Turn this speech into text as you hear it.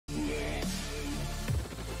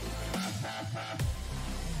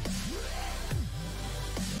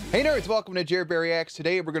Hey nerds, welcome to Jared Bear Reacts.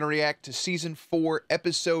 Today we're going to react to Season 4,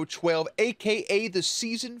 Episode 12, aka the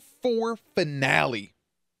Season 4 finale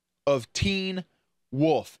of Teen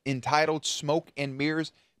Wolf, entitled Smoke and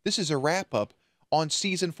Mirrors. This is a wrap-up on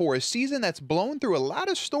Season 4, a season that's blown through a lot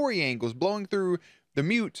of story angles, blowing through the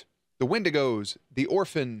Mute, the Wendigos, the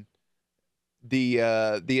Orphan, the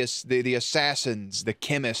Assassins, the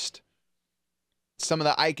Chemist, some of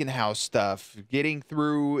the Eichenhaus stuff, getting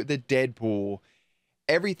through the Deadpool,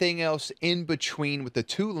 everything else in between, with the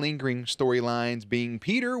two lingering storylines being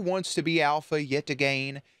Peter wants to be Alpha yet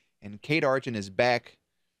again, and Kate Argent is back,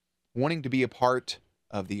 wanting to be a part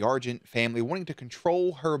of the Argent family, wanting to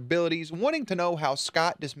control her abilities, wanting to know how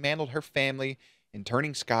Scott dismantled her family and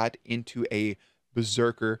turning Scott into a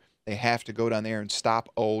berserker. They have to go down there and stop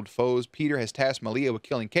old foes. Peter has tasked Malia with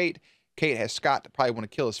killing Kate. Kate has Scott to probably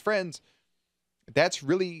want to kill his friends. That's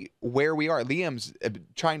really where we are. Liam's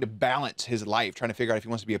trying to balance his life, trying to figure out if he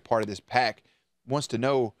wants to be a part of this pack, wants to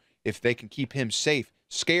know if they can keep him safe,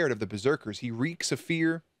 scared of the berserkers. He reeks of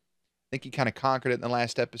fear. I think he kind of conquered it in the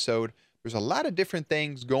last episode. There's a lot of different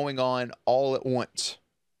things going on all at once.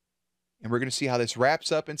 And we're going to see how this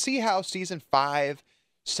wraps up and see how Season 5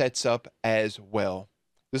 sets up as well.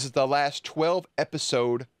 This is the last 12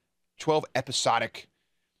 episodic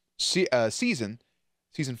season.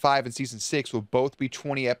 Season 5 and Season 6 will both be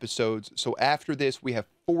 20 episodes. So after this, we have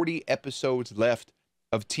 40 episodes left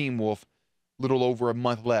of Teen Wolf. Little over a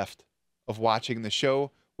month left of watching the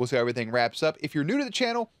show. We'll see how everything wraps up. If you're new to the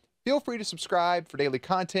channel, feel free to subscribe for daily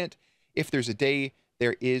content. If there's a day,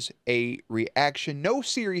 there is a reaction. No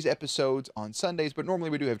series episodes on Sundays, but normally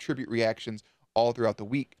we do have tribute reactions all throughout the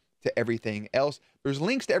week to everything else. There's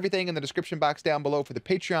links to everything in the description box down below for the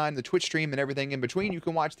Patreon, the Twitch stream, and everything in between. You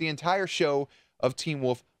can watch the entire show of Teen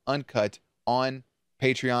Wolf uncut on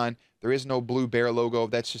Patreon. There is no blue bear logo.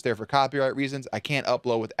 That's just there for copyright reasons. I can't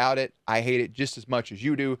upload without it. I hate it just as much as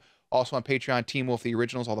you do. Also on Patreon, Teen Wolf, the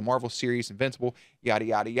originals, all the Marvel series, Invincible, yada,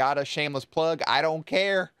 yada, yada. Shameless plug. I don't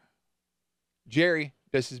care. Jerry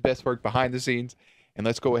does his best work behind the scenes. And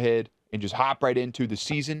let's go ahead and just hop right into the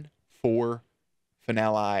Season 4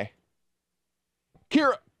 finale.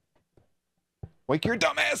 Kira! Wake your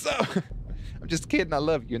dumb ass up! I'm just kidding. I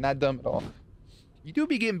love you. You're not dumb at all. You do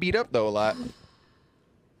be getting beat up, though, a lot.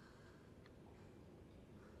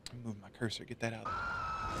 Move my cursor. Get that out.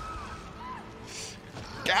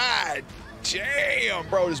 God damn,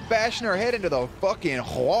 bro. Just bashing her head into the fucking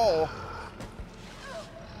wall.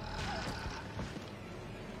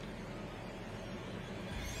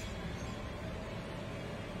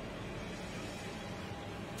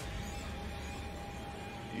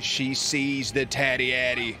 She sees the tatty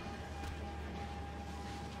addy.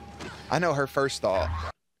 I know her first thought.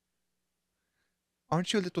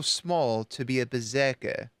 Aren't you a little small to be a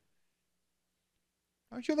berserker?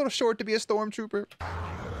 Aren't you a little short to be a stormtrooper?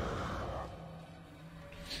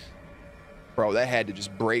 Bro, that had to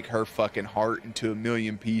just break her fucking heart into a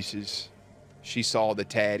million pieces. She saw the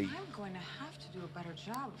tatty. I'm going to have to do a better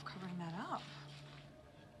job of covering that up.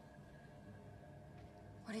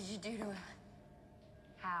 What did you do to it?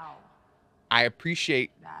 How? I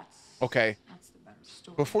appreciate... Okay. That's the better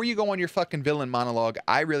story. Before you go on your fucking villain monologue,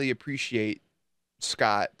 I really appreciate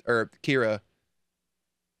Scott, or Kira,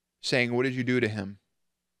 saying, what did you do to him?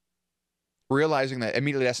 Realizing that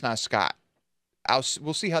immediately that's not Scott.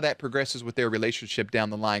 We'll see how that progresses with their relationship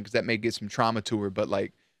down the line, because that may get some trauma to her, but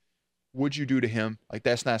like, what'd you do to him? Like,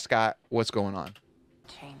 that's not Scott. What's going on?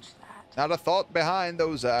 Change that. Not a thought behind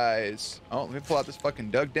those eyes. Oh, let me pull out this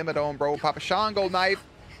fucking Doug Dimmadome, bro. Papa Shango knife.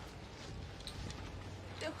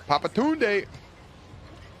 Papa Tunde.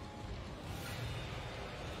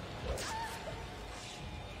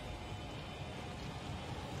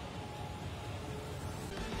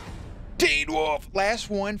 Teen Wolf. Last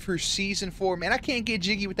one for Season 4. Man, I can't get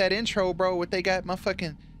jiggy with that intro, bro. What they got my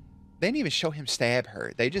fucking... They didn't even show him stab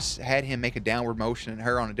her. They just had him make a downward motion and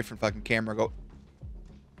her on a different fucking camera go...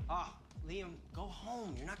 Ah, Liam, go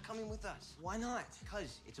home. You're not coming with us. Why not?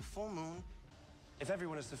 Because it's a full moon. If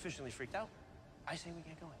everyone is sufficiently freaked out, I say we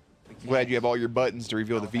get going. Glad you have all your buttons to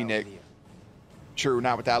reveal the V-neck. True,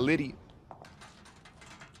 not without Lydia.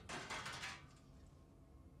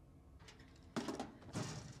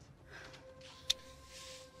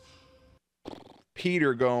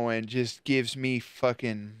 Peter going just gives me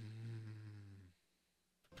fucking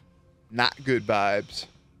not good vibes.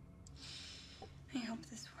 I hope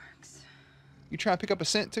this works. You trying to pick up a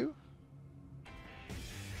scent too?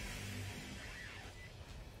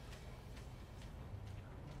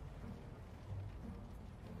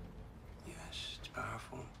 Yes, it's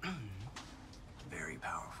powerful. Very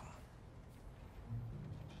powerful.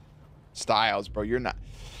 Styles, bro, you're not.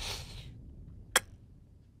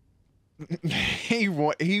 he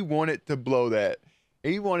wanted to blow that.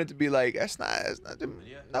 He wanted to be like, that's not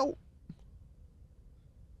no.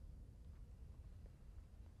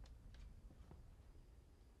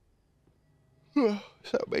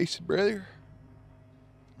 What's up, Mason, brother?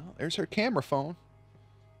 Oh, there's her camera phone.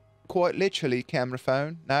 Quite literally, camera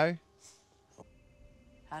phone. No.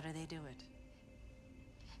 How do they do it?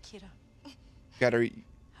 Kira, Gotta.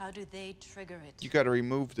 how do they trigger it? You gotta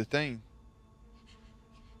remove the thing.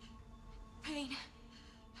 Pain.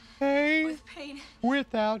 Pain. With pain.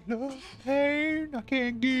 Without love, pain. I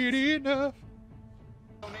can't get enough.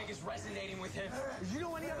 Omega's resonating with him. You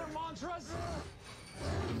know any other mantras?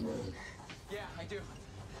 Yeah, I do.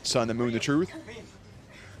 Sun, the moon, the truth. Liam,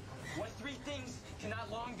 what three things cannot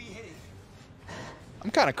long be hidden? I'm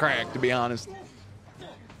kind of cracked, to be honest.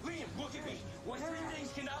 Liam, look at me. What three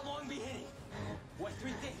things cannot long be hidden? What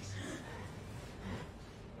three things?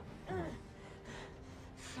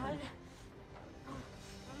 Sun.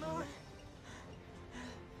 Moon.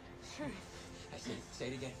 Truth. That's it. Say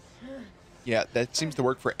it again. Yeah, that seems to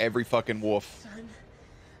work for every fucking wolf. Sun.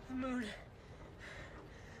 Moon.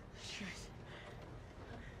 Truth.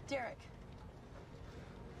 Derek.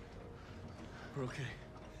 We're okay.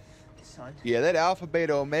 Son. Yeah, that Alpha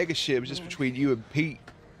Beta Omega ship is just between you and Pete.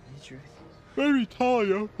 The truth. Very tall,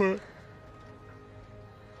 yo, but...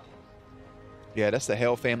 Yeah, that's the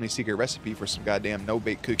Hell Family secret recipe for some goddamn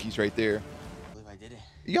no-bake cookies right there. I believe I did it.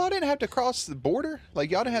 Y'all didn't have to cross the border? Like,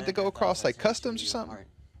 y'all didn't have to go across, like, customs or something?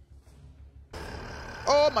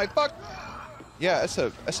 Oh, my fuck! Yeah, that's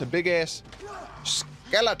a big-ass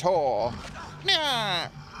Skeletor. Nah.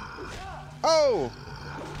 Oh!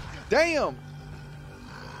 Damn!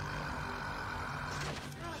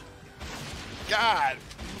 God!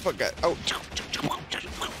 Fuck that. Oh.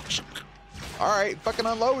 Alright, fucking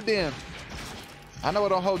unload them. I know it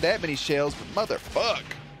don't hold that many shells, but motherfuck.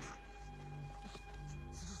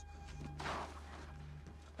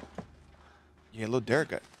 Yeah, little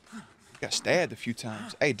Derek got stabbed a few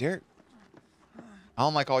times. Hey, Derek. I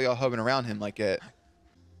don't like all y'all hubbing around him like that.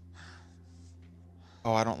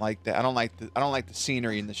 Oh, I don't like that. I don't like the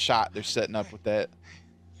scenery and the shot they're setting up with that.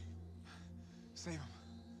 Save him.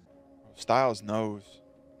 Styles knows.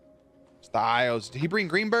 Styles. Did he bring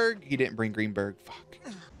Greenberg? He didn't bring Greenberg. Fuck.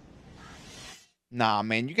 Nah,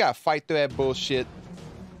 man. You gotta fight through that bullshit.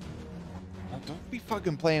 Don't be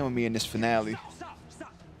fucking playing with me in this finale. Stop.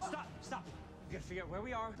 We gotta figure out where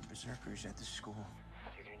we are. The berserkers at the school.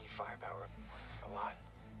 You're gonna need firepower. A lot.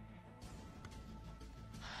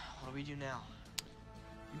 What do we do now?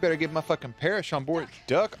 You better get my fucking Parrish on board.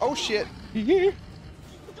 Duck. Oh, shit. Yeah.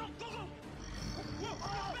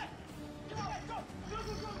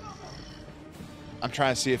 I'm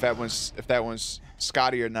trying to see if that one's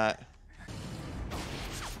Scotty or not.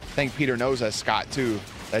 I think Peter knows that's Scott too.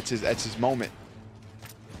 That's his moment.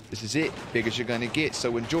 This is it. Big as you're gonna get,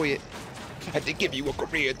 so enjoy it. I had to give you a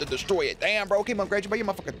career to destroy it. Damn, bro, came up, grab you by your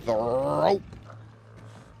motherfucking throat.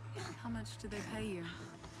 How much do they pay you?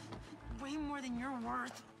 Way more than you're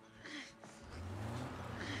worth.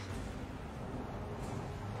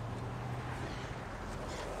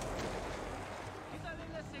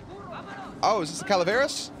 Oh, is this the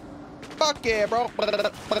Calaveras? Fuck yeah, bro.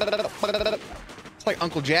 It's like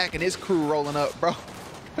Uncle Jack and his crew rolling up, bro.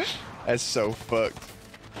 That's so fucked.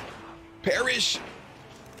 Parrish.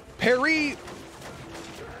 Perry.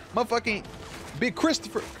 Motherfucking Big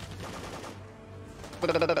Christopher.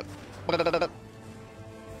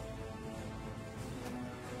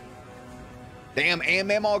 Damn,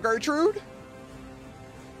 Mamaw Gertrude.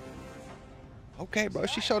 Okay, bro.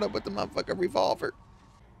 She showed up with the motherfucking revolver.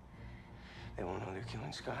 They won't know they're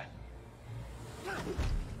killing Scott.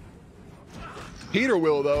 Peter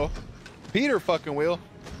will, though. Peter fucking will.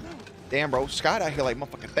 Damn, bro. Scott out here like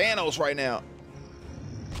motherfucking Thanos right now.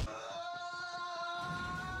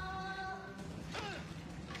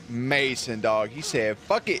 Mason, dog. He said,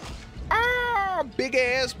 fuck it. Ah, big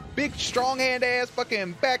ass, big strong hand ass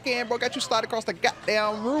fucking backhand, bro. Got you slide across the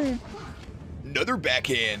goddamn room. Another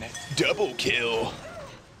backhand. Double kill.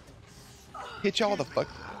 Hit y'all the fuck.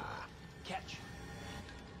 Catch.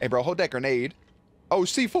 Hey, bro, hold that grenade. Oh,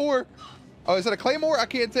 C4. Oh, is that a Claymore? I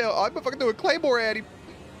can't tell. Oh, I'm fucking doing Claymore at him.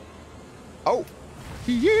 Oh.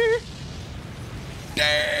 Yeah.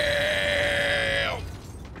 Damn.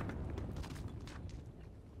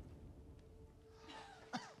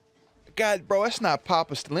 God, bro, that's not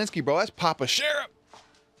Papa Stilinski, bro. That's Papa Sheriff.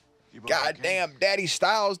 God damn, Daddy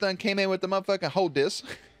Styles done came in with the motherfucking hold this.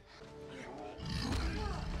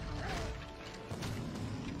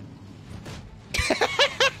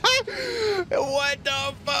 What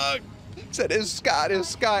the fuck? Said it's Scott,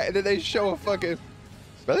 and then they show a fucking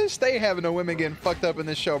Bro, they stay having the women getting fucked up in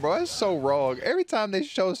this show, bro. That's so wrong. Every time they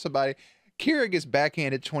show somebody, Kira gets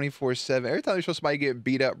backhanded 24/7. Every time they show somebody getting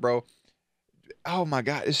beat up, bro. Oh my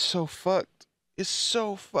God, it's so fucked. It's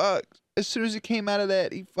so fucked. As soon as he came out of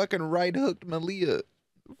that, he fucking right hooked Malia.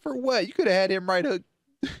 For what? You could have had him right hook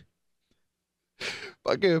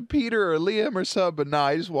fucking Peter or Liam or something, but nah,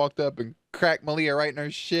 he just walked up and cracked Malia right in her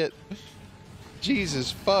shit.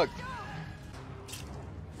 Jesus fuck.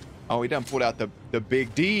 Oh, he done pulled out the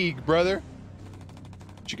big Deeg, brother.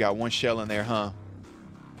 But you got one shell in there, huh?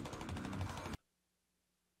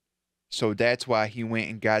 So that's why he went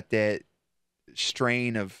and got that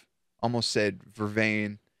strain of, almost said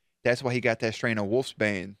vervain. That's why he got that strain of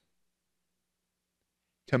Wolfsbane.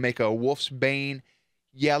 To make a Wolfsbane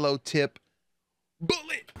yellow tip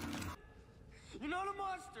bullet. You're not a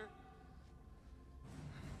monster.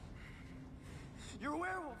 You're a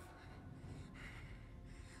werewolf.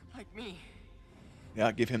 Like me. Yeah,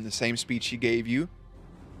 I'll give him the same speech he gave you.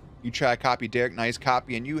 You try to copy Derek, nice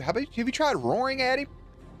copy, and you, how about, have you tried roaring at him?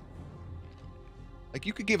 Like,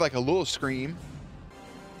 you could give like a little scream.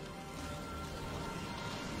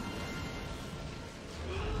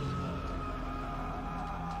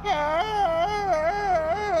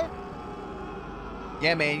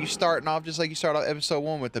 Yeah, man, you starting off just like you start off episode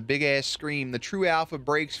 1 with the big ass scream. The true alpha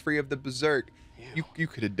breaks free of the berserk. You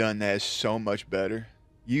could have done that so much better.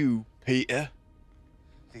 You, Peter.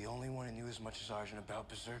 The only one who knew as much as Arjun about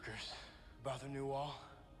berserkers, about the new wall.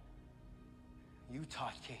 You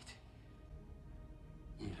taught Kate.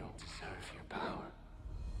 You don't deserve your power.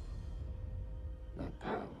 Not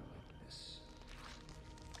power like this.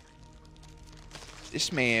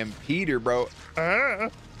 This man, Peter, bro.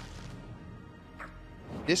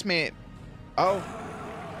 This man. Oh.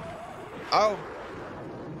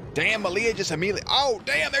 Damn, Malia just immediately. Oh,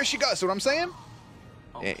 damn, there she goes. See what I'm saying?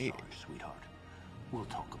 Oh, Yeah, sorry, sweetheart. We'll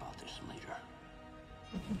talk about this later.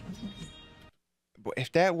 But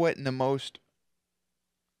if that wasn't the most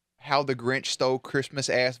How the Grinch Stole Christmas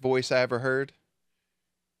ass voice I ever heard.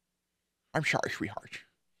 I'm sorry, sweetheart.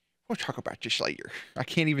 We'll talk about this later. I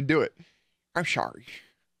can't even do it. I'm sorry.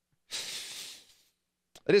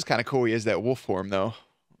 It is kind of cool he has that wolf form though.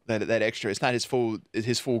 That extra. It's not his full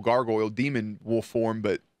gargoyle demon wolf form,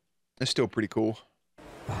 but it's still pretty cool.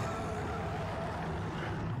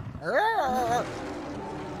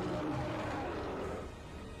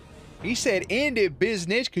 He said, end it,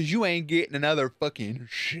 business, because you ain't getting another fucking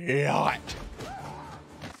shot.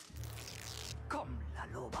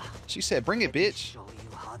 She said, bring it, bitch.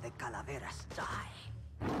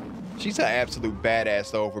 She's an absolute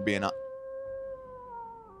badass, though, for being a...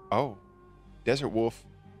 Oh. Desert Wolf.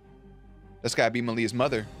 That's gotta be Malia's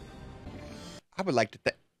mother. I would like to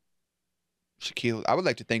think... Shaquille, I would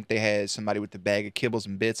like to think they had somebody with the bag of kibbles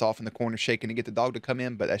and bits off in the corner shaking to get the dog to come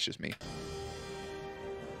in, but that's just me.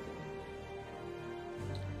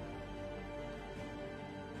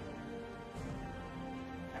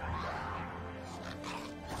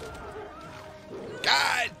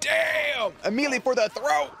 God damn! Immediately for the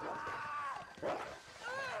throat!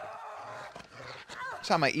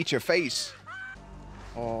 Time I eat your face.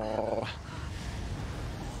 Oh.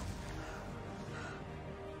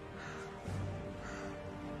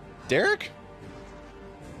 Derek?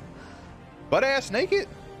 Butt ass naked?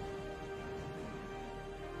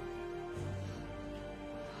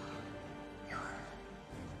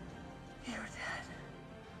 You're dead.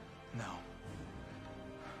 No.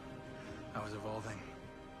 I was evolving.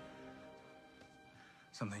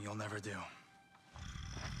 Something you'll never do.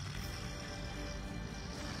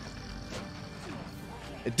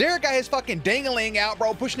 Derek got his fucking ding-a-ling out,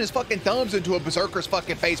 bro, pushing his fucking thumbs into a berserker's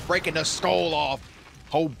fucking face, breaking the skull off.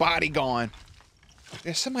 Whole body gone.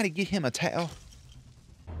 Did somebody get him a towel?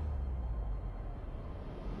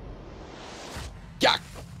 Yeah.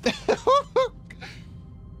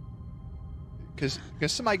 Cause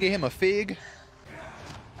somebody get him a fig?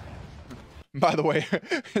 By the way,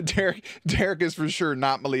 Derek is for sure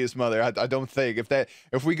not Malia's mother. I don't think.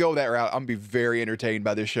 If we go that route, I'm gonna be very entertained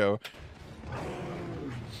by this show.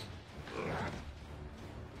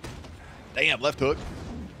 Damn, left hook.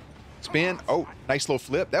 Spin. Oh, nice little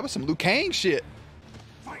flip. That was some Liu Kang shit.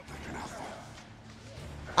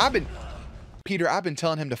 Peter, I've been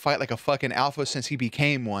telling him to fight like a fucking alpha since he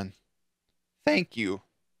became one. Thank you.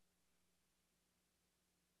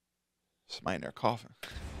 Somebody in there coughing.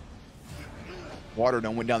 Water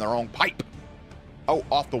done went down the wrong pipe. Oh,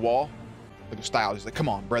 off the wall. Look at Styles. He's like, come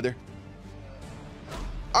on, brother.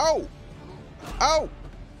 Oh! Oh!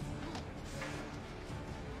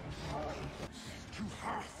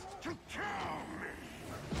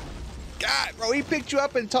 God, bro, he picked you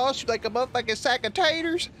up and tossed you like a motherfucking sack of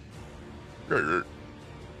taters.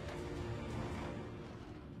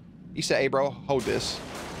 He said, hey, bro, hold this.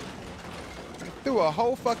 Threw a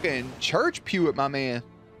whole fucking church pew at my man.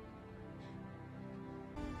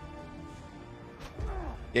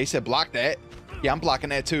 Yeah, he said, block that. Yeah, I'm blocking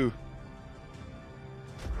that too.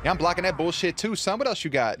 Yeah, I'm blocking that bullshit too, son. What else you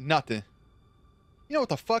got? Nothing. You know what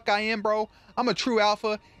the fuck I am, bro? I'm a true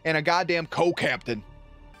alpha and a goddamn co-captain.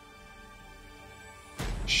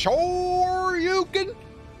 Sure you can.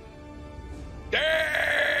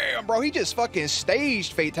 Damn, bro. He just fucking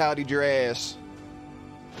staged fatality'd your ass.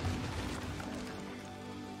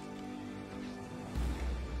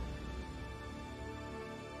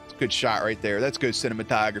 It's a good shot right there. That's good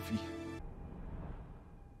cinematography.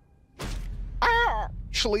 Ah,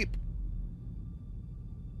 sleep.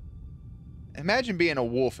 Imagine being a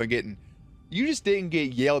wolf and getting... You just didn't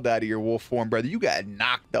get yelled out of your wolf form, brother. You got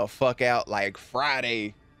knocked the fuck out like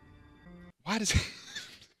Friday. Why does...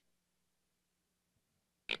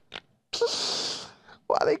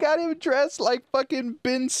 Why they got him dressed like fucking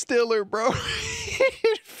Ben Stiller, bro?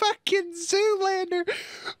 Fucking Zoolander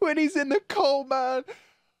when he's in the coal mine.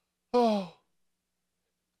 Oh.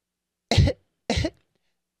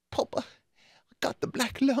 Papa, I got the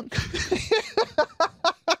black lung.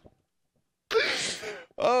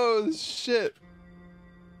 Oh, shit.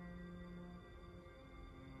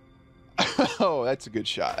 Oh, that's a good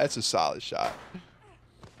shot. That's a solid shot.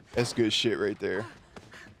 That's good shit right there.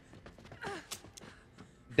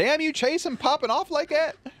 Damn, you Chase him popping off like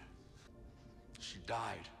that? She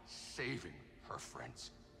died saving her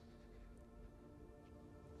friends.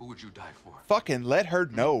 Who would you die for? Fucking let her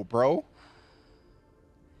know, bro.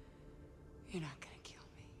 You're not gonna kill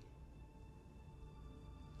me.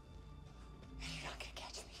 And you're not gonna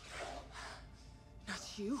catch me.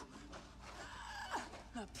 Not you.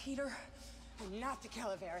 Not Peter. And not the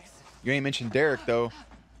Calaveras. You ain't mentioned Derek, though.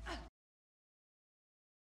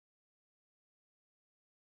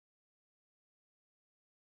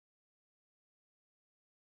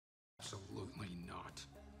 Absolutely not.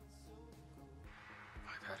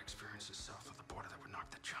 I've had experiences south of the border that would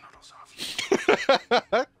knock the genitals off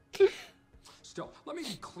you. Still, let me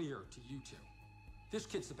be clear to you two. This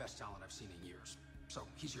kid's the best talent I've seen in years. So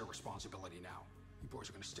he's your responsibility now. You boys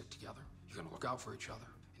are gonna stick together. You're gonna look out for each other.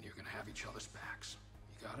 And you're gonna have each other's backs.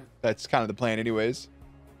 You got it? That's kind of the plan anyways.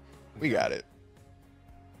 We got it.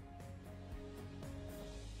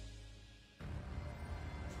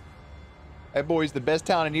 That boy's the best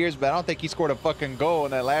talent in years, but I don't think he scored a fucking goal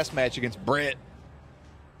in that last match against Brett.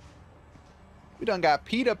 We done got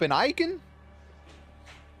Pete up in Icon.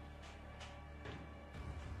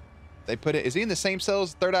 They put it. Is he in the same cell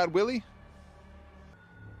as Third Eyed Willie?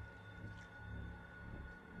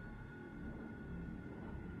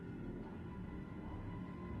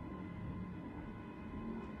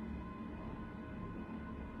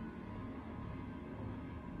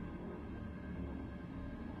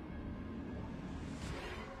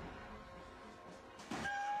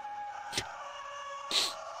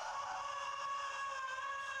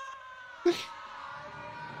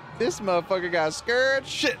 This motherfucker got scared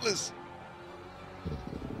shitless.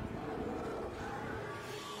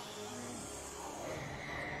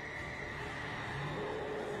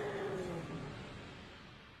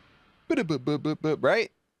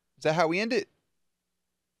 Right? Is that how we end it?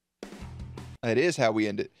 That is how we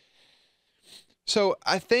end it. So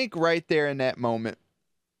I think right there in that moment,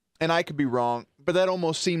 and I could be wrong, but that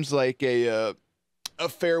almost seems like a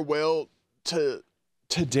farewell to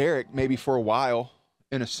Derek, maybe for a while,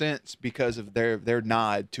 in a sense, because of their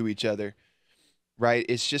nod to each other, right?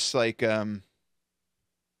 It's just like I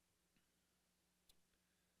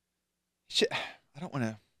don't want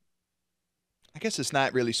to. I guess it's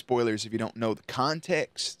not really spoilers if you don't know the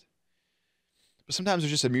context, but sometimes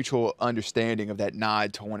there's just a mutual understanding of that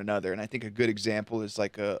nod to one another, and I think a good example is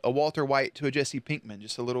like a Walter White to a Jesse Pinkman,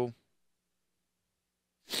 just a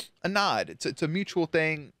nod. It's a mutual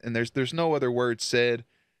thing, and there's no other words said,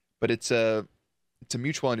 but it's a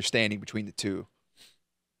mutual understanding between the two.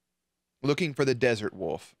 Looking for the desert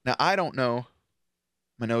wolf. Now, I don't know.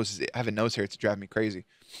 I have a nose hair. It's driving me crazy.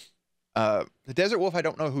 The desert wolf, I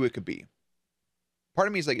don't know who it could be. Part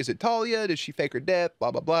of me is like, is it Talia? Did she fake her death?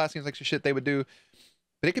 Blah, blah, blah. Seems like some shit they would do.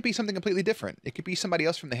 But it could be something completely different. It could be somebody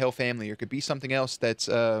else from the Hale family, or it could be something else that's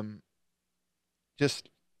just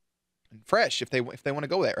fresh if they want to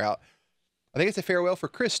go that route. I think it's a farewell for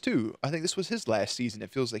Chris, too. I think this was his last season.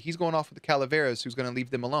 It feels like he's going off with the Calaveras, who's going to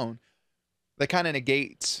leave them alone. That kind of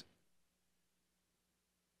negates.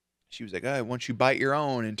 She was like, oh, once you bite your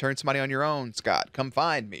own and turn somebody on your own, Scott, come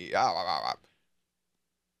find me.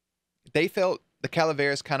 the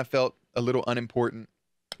Calaveras kind of felt a little unimportant.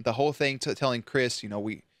 The whole thing telling Chris,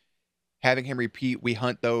 having him repeat, we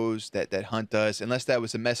hunt those that hunt us, unless that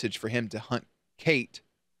was a message for him to hunt Kate,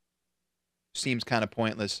 seems kind of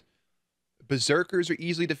pointless. Berserkers are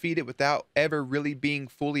easily defeated without ever really being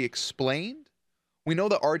fully explained. We know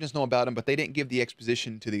the Argents know about them, but they didn't give the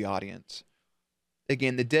exposition to the audience.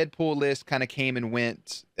 Again, the Deadpool list kind of came and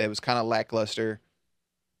went. It was kind of lackluster.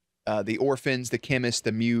 The orphans, the chemists,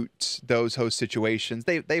 the mutes, those host situations,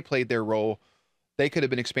 they played their role. They could have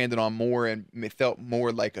been expanded on more, and it felt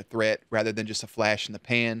more like a threat rather than just a flash in the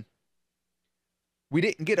pan. We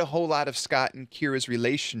didn't get a whole lot of Scott and Kira's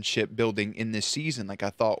relationship building in this season like I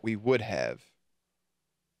thought we would have.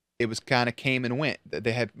 It was kind of came and went.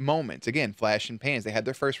 They had moments, again, flash and pans. They had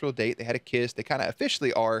their first real date. They had a kiss. They kind of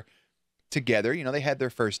officially are together. They had their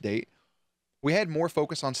first date. We had more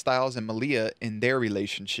focus on Styles and Malia in their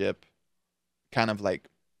relationship, kind of like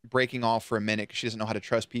breaking off for a minute because she doesn't know how to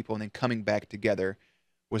trust people, and then coming back together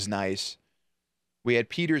was nice. We had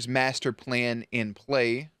Peter's master plan in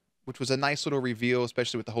play, which was a nice little reveal,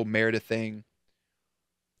 especially with the whole Meredith thing.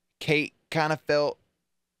 Kate kind of felt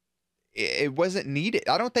it wasn't needed.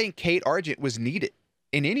 I don't think Kate Argent was needed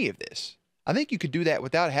in any of this. I think you could do that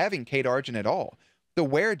without having Kate Argent at all. The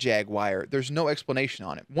were-jaguar, there's no explanation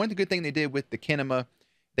on it. One good thing they did with the kinema,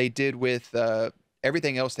 they did with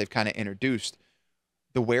everything else they've kind of introduced.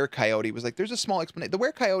 The were-coyote was like, there's a small explanation. The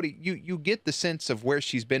were-coyote, you get the sense of where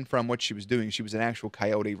she's been from, what she was doing. She was an actual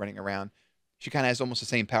coyote running around. She kind of has almost the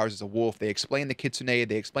same powers as a wolf. They explain the kitsune,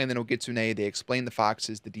 they explain the no-kitsune, they explain the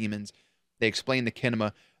foxes, the demons, they explain the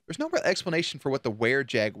kinema. There's no real explanation for what the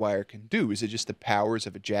were-jaguar can do. Is it just the powers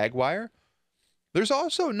of a jaguar? There's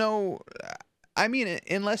also no... I mean,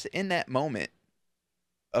 unless in that moment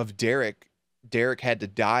of Derek had to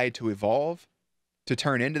die to evolve, to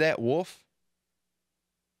turn into that wolf,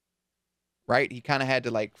 right? He kind of had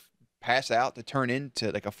to like pass out to turn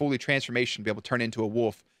into like a fully transformation, be able to turn into a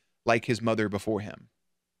wolf like his mother before him.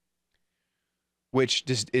 Which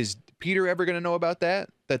is Peter ever going to know about that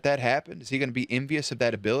happened? Is he going to be envious of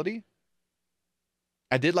that ability?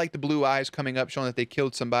 I did like the blue eyes coming up, showing that they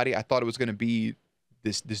killed somebody. I thought it was going to be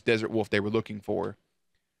this desert wolf they were looking for.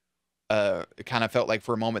 It kind of felt like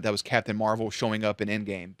for a moment that was Captain Marvel showing up in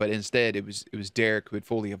Endgame, but instead it was Derek who had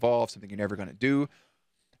fully evolved, something you're never going to do.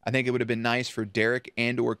 I think it would have been nice for Derek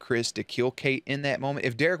and or Chris to kill Kate in that moment.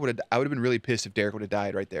 If Derek I would have been really pissed if Derek would have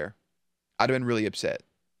died right there. I'd have been really upset.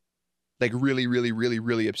 Like really, really, really,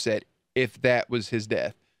 really upset if that was his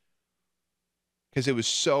death. Because it was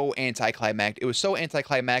so anticlimactic. It was so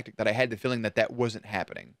anticlimactic that I had the feeling that wasn't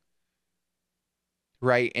happening.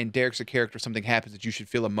 Right? And Derek's a character, something happens that you should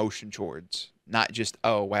feel emotion towards. Not just,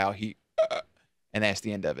 oh, wow, and that's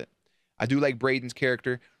the end of it. I do like Braden's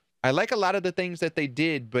character. I like a lot of the things that they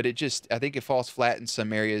did, but I think it falls flat in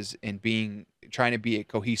some areas in trying to be a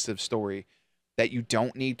cohesive story that you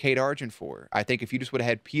don't need Kate Argent for. I think if you just would have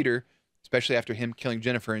had Peter, especially after him killing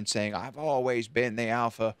Jennifer and saying, I've always been the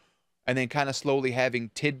alpha, and then kind of slowly having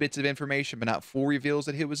tidbits of information, but not full reveals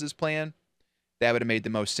that it was his plan, that would have made the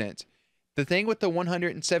most sense. The thing with the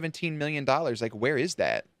 $117 million, like, where is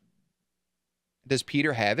that? Does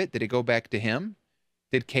Peter have it? Did it go back to him?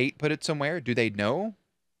 Did Kate put it somewhere? Do they know?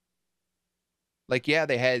 Like, yeah,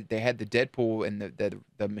 they had the Deadpool and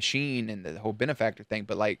the machine and the whole benefactor thing,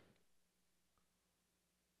 but like,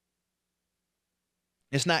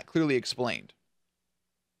 it's not clearly explained.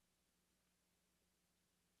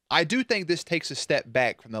 I do think this takes a step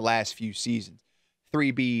back from the last few seasons.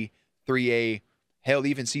 3B, 3A, hell,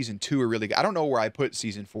 even season 2 are really good. I don't know where I put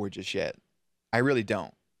season 4 just yet. I really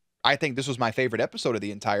don't. I think this was my favorite episode of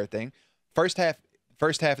the entire thing. First half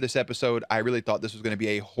of this episode, I really thought this was going to be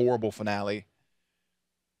a horrible finale.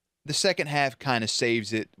 The second half kind of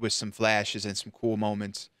saves it with some flashes and some cool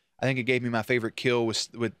moments. I think it gave me my favorite kill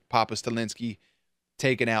with Papa Stilinski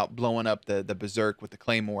taking out, blowing up the Berserk with the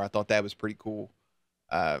Claymore. I thought that was pretty cool.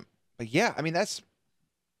 But yeah, I mean, I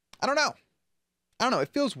don't know. It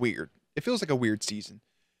feels weird. It feels like a weird season.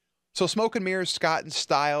 So Smoke and Mirrors, Scott and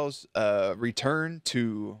Styles return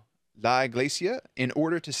to La Iglesia in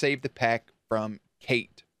order to save the pack from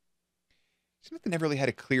Kate. Seems like they never really had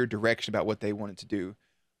a clear direction about what they wanted to do.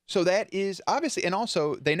 So that is obviously, and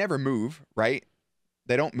also they never move, right?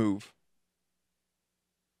 They don't move.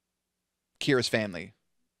 Kira's family,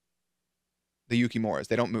 the Yukimoras,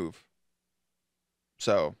 they don't move.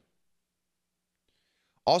 So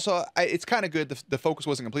also, it's kind of good. The focus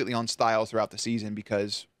wasn't completely on Styles throughout the season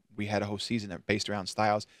because we had a whole season that based around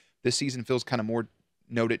Styles. This season feels kind of more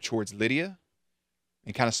noted towards Lydia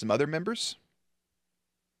and kind of some other members.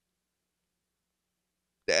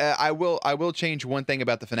 I will change one thing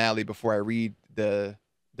about the finale before I read the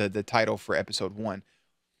title for episode 1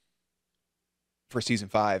 for season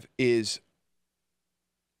 5 is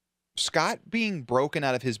Scott being broken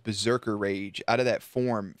out of his berserker rage, out of that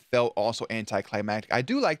form, felt also anticlimactic. I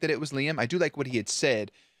do like that it was Liam. I do like what he had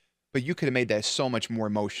said, but you could have made that so much more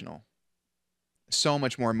emotional. So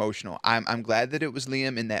much more emotional. I'm glad that it was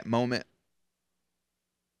Liam in that moment.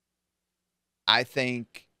 I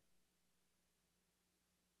think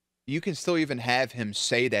you can still even have him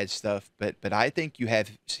say that stuff, but I think you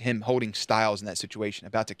have him holding Styles in that situation,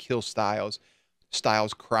 about to kill Styles.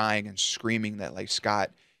 Styles crying and screaming that, like,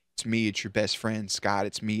 Scott, it's me, it's your best friend. Scott,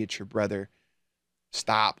 it's me, it's your brother.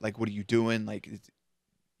 Stop. Like, what are you doing? Like,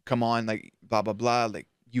 come on, like, blah, blah, blah. Like,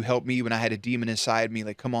 you helped me when I had a demon inside me.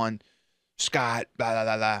 Like, come on, Scott, blah, blah,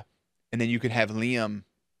 blah, blah. And then you can have Liam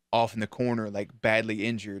off in the corner, like, badly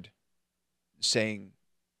injured, saying,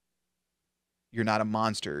 you're not a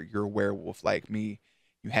monster. You're a werewolf like me.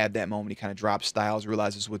 You have that moment. He kind of drops Styles,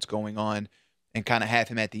 realizes what's going on, and kind of have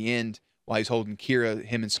him at the end while he's holding Kira,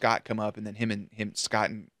 him and Scott come up, and then him,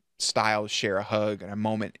 Scott and Styles share a hug and a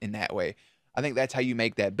moment in that way. I think that's how you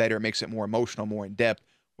make that better. It makes it more emotional, more in depth.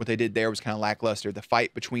 What they did there was kind of lackluster. The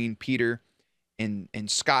fight between Peter and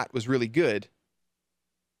Scott was really good.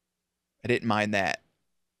 I didn't mind that.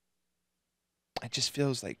 It just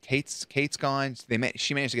feels like Kate's gone.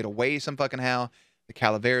 She managed to get away some fucking how. The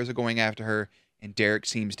Calaveras are going after her, and Derek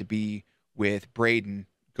seems to be with Braden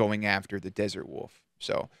going after the Desert Wolf.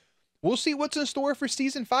 So we'll see what's in store for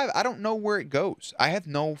season 5. I don't know where it goes. I have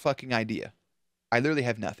no fucking idea. I literally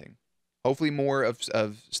have nothing. Hopefully more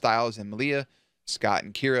of Styles and Malia, Scott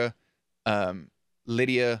and Kira,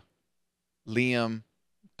 Lydia, Liam,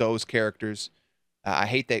 those characters. I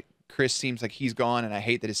hate that Chris seems like he's gone, and I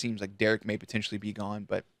hate that it seems like Derek may potentially be gone.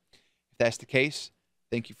 But if that's the case,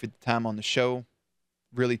 thank you for the time on the show.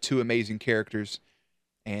 Really 2 amazing characters.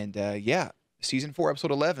 And yeah, season 4,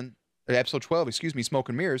 episode 12, excuse me, Smoke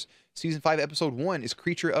and Mirrors. Season 5, episode 1 is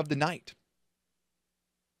Creature of the Night.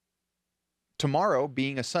 Tomorrow,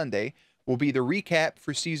 being a Sunday, will be the recap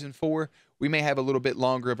for season 4. We may have a little bit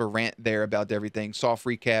longer of a rant there about everything. Soft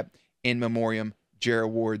recap, in memoriam, Jer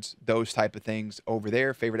Awards, those type of things over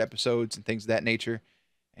there. Favorite episodes and things of that nature.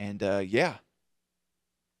 And yeah.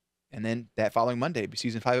 And then that following Monday, be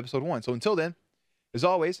season 5, episode 1. So until then, as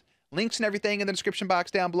always, links and everything in the description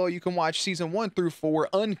box down below. You can watch season 1 through 4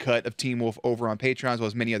 uncut of Teen Wolf over on Patreon, as well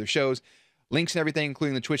as many other shows. Links and everything,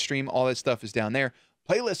 including the Twitch stream, all that stuff is down there.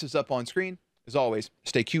 Playlist is up on screen. As always,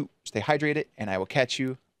 stay cute, stay hydrated, and I will catch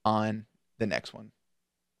you on the next one.